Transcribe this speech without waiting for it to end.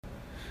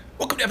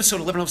Welcome to episode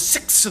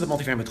 1106 of the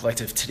Multifamily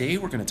Collective. Today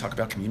we're going to talk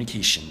about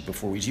communication.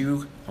 Before we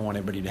do, I want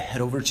everybody to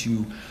head over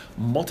to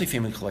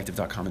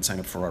multifamilycollective.com and sign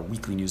up for our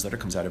weekly newsletter. It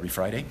comes out every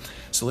Friday.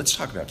 So let's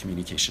talk about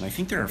communication. I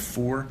think there are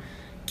four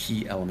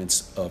key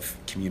elements of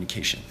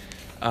communication.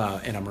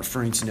 And I'm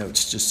referring to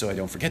notes just so I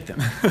don't forget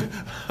them.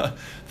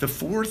 The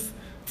four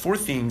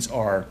things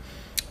are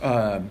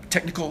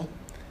technical.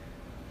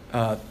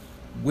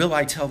 Will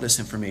I tell this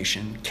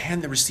information?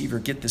 Can the receiver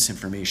get this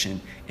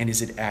information? And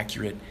is it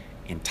accurate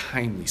and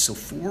timely? So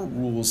 4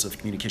 rules of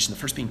communication. The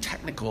first being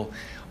technical.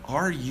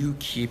 Are you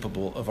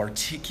capable of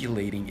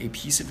articulating a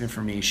piece of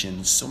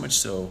information so much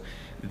so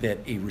that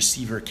a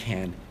receiver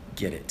can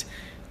get it?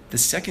 The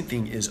second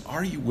thing is,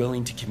 are you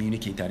willing to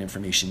communicate that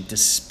information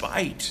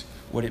despite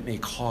what it may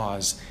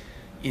cause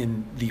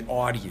in the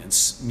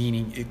audience?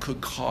 Meaning it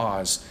could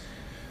cause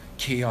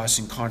chaos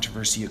and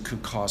controversy, it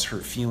could cause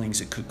hurt feelings,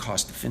 it could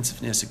cause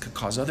defensiveness, it could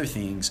cause other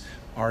things.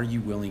 Are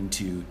you willing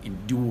to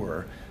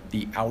endure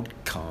the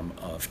outcome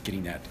of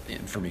getting that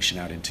information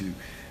out into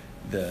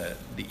the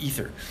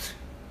ether?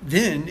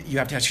 Then you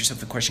have to ask yourself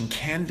the question,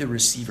 can the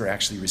receiver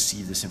actually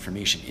receive this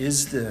information?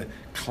 Is the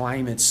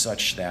climate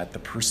such that the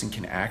person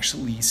can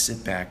actually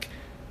sit back,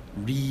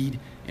 read,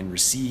 and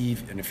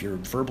receive? And if you're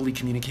verbally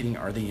communicating,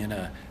 are they in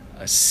a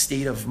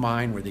state of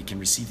mind where they can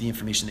receive the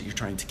information that you're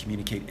trying to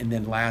communicate? And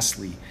then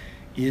lastly,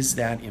 is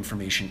that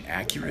information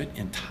accurate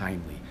and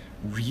timely?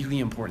 Really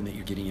important that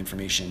you're getting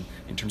information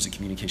in terms of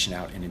communication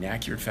out in an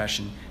accurate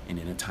fashion and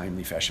in a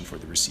timely fashion for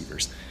the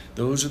receivers.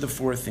 Those are the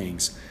 4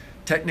 things.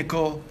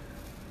 Technical,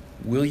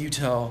 will you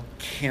tell?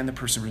 Can the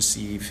person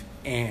receive?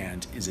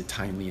 And is it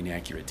timely and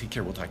accurate? Take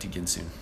care. We'll talk to you again soon.